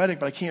and it's poetic,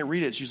 but I can't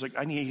read it. She's like,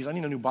 I need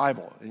a new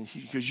Bible. And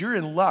he goes, you're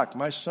in luck.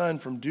 My son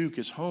from Duke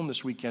is home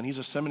this weekend. He's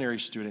a seminary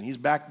student. He's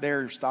back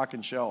there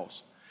stocking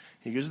shelves.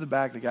 He goes to the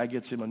back. The guy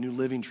gets him a New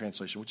Living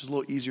Translation, which is a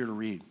little easier to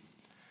read.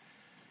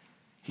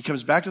 He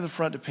comes back to the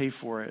front to pay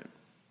for it.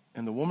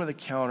 And the woman at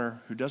the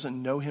counter, who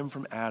doesn't know him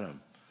from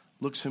Adam,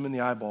 looks him in the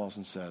eyeballs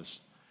and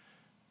says,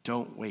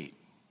 don't wait.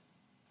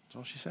 That's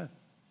all she said.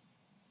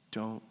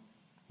 Don't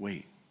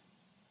wait.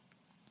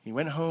 He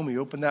went home, he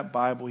opened that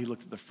Bible, he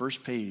looked at the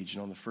first page,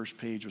 and on the first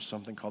page was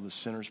something called the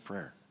Sinner's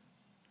Prayer,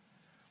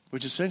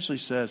 which essentially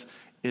says,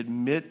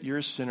 admit you're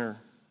a sinner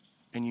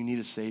and you need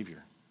a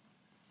Savior.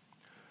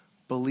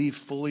 Believe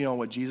fully on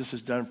what Jesus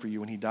has done for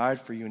you when he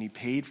died for you and he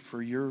paid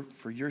for your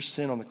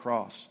sin on the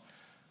cross.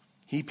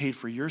 He paid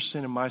for your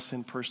sin and my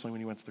sin personally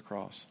when he went to the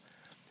cross.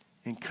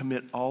 And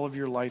commit all of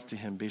your life to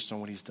him based on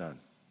what he's done.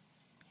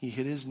 He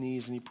hit his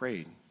knees and he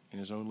prayed in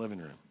his own living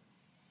room.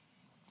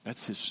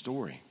 That's his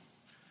story.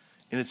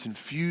 And it's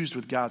infused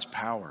with God's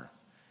power.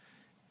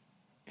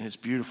 And it's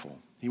beautiful.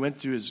 He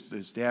went to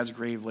his dad's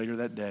grave later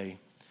that day,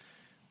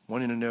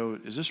 wanting to know,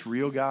 is this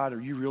real, God?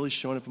 Are you really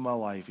showing up in my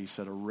life? He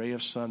said, a ray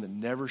of sun that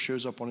never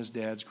shows up on his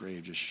dad's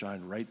grave just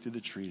shined right through the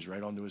trees,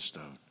 right onto his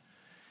stone.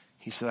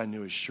 He said, I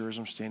knew as sure as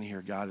I'm standing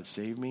here, God had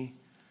saved me.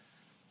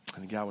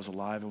 And the guy was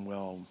alive and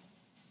well.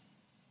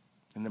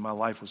 And then my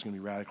life was going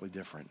to be radically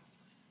different.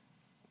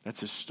 That's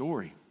his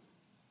story.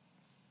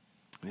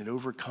 And it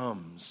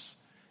overcomes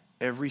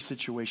every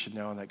situation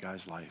now in that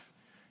guy's life.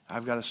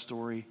 I've got a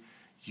story.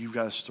 You've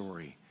got a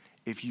story.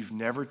 If you've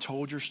never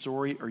told your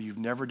story or you've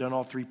never done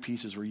all three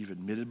pieces where you've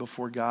admitted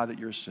before God that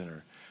you're a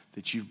sinner,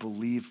 that you've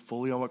believed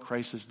fully on what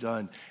Christ has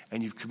done,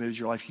 and you've committed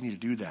your life, you need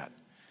to do that.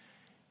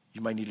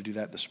 You might need to do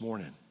that this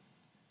morning.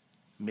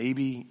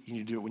 Maybe you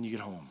need to do it when you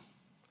get home.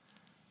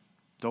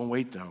 Don't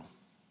wait, though.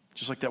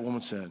 Just like that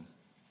woman said.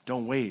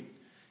 Don't wait,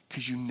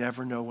 because you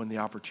never know when the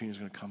opportunity is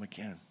going to come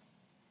again.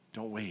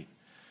 Don't wait.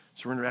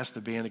 So we're going to ask the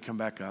band to come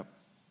back up.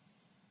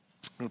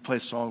 I'm going to play a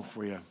song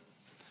for you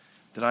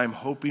that I'm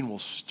hoping will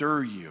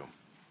stir you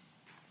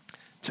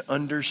to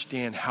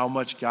understand how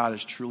much God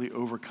has truly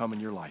overcome in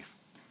your life.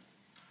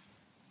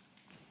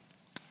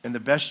 And the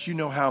best you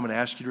know how, I'm going to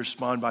ask you to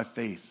respond by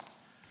faith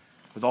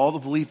with all the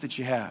belief that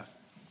you have.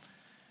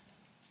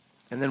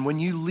 And then when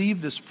you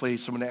leave this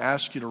place, I'm going to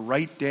ask you to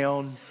write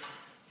down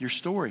your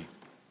story.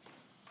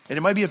 And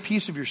it might be a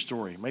piece of your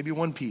story, maybe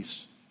one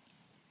piece.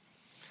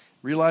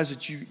 Realize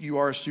that you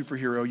are a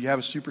superhero. You have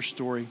a super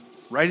story.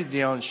 Write it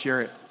down and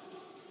share it.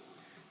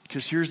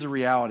 Because here's the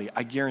reality.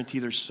 I guarantee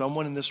there's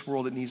someone in this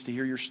world that needs to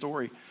hear your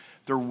story.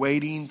 They're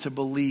waiting to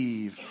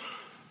believe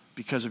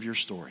because of your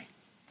story.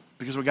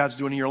 Because of what God's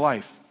doing in your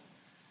life.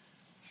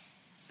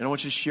 And I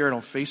want you to share it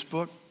on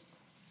Facebook.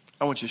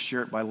 I want you to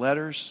share it by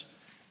letters.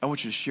 I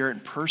want you to share it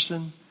in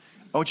person.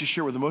 I want you to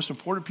share it with the most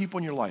important people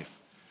in your life.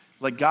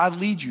 Let God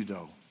lead you,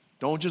 though.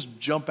 Don't just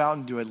jump out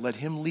and do it. Let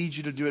him lead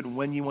you to do it and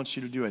when he wants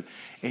you to do it.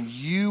 And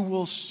you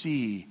will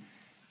see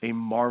a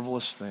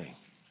marvelous thing.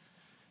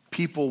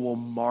 People will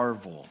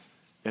marvel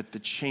at the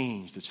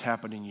change that's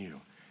happened in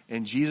you.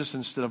 And Jesus,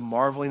 instead of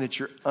marveling at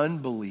your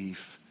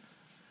unbelief,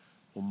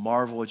 will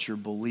marvel at your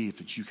belief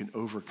that you can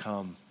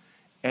overcome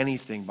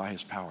anything by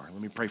his power.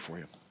 Let me pray for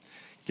you.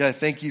 God, I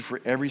thank you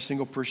for every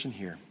single person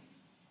here.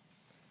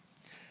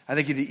 I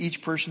thank you that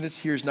each person that's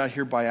here is not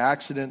here by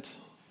accident,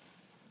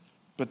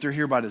 but they're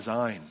here by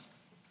design.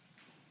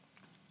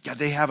 God,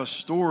 they have a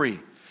story.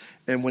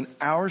 And when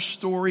our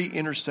story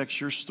intersects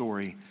your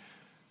story,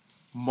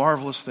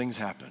 marvelous things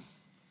happen.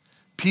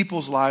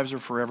 People's lives are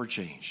forever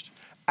changed.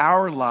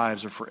 Our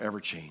lives are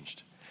forever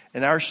changed.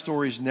 And our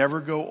stories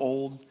never go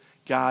old.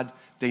 God,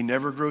 they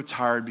never grow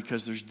tired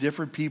because there's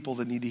different people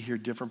that need to hear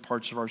different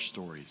parts of our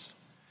stories.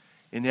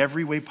 In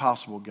every way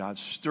possible, God,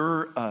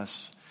 stir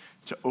us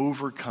to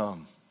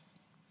overcome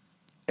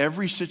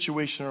every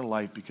situation in our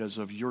life because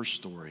of your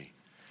story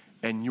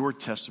and your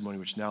testimony,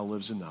 which now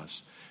lives in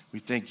us. We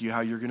thank you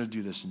how you're going to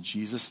do this. In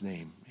Jesus'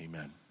 name,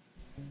 amen.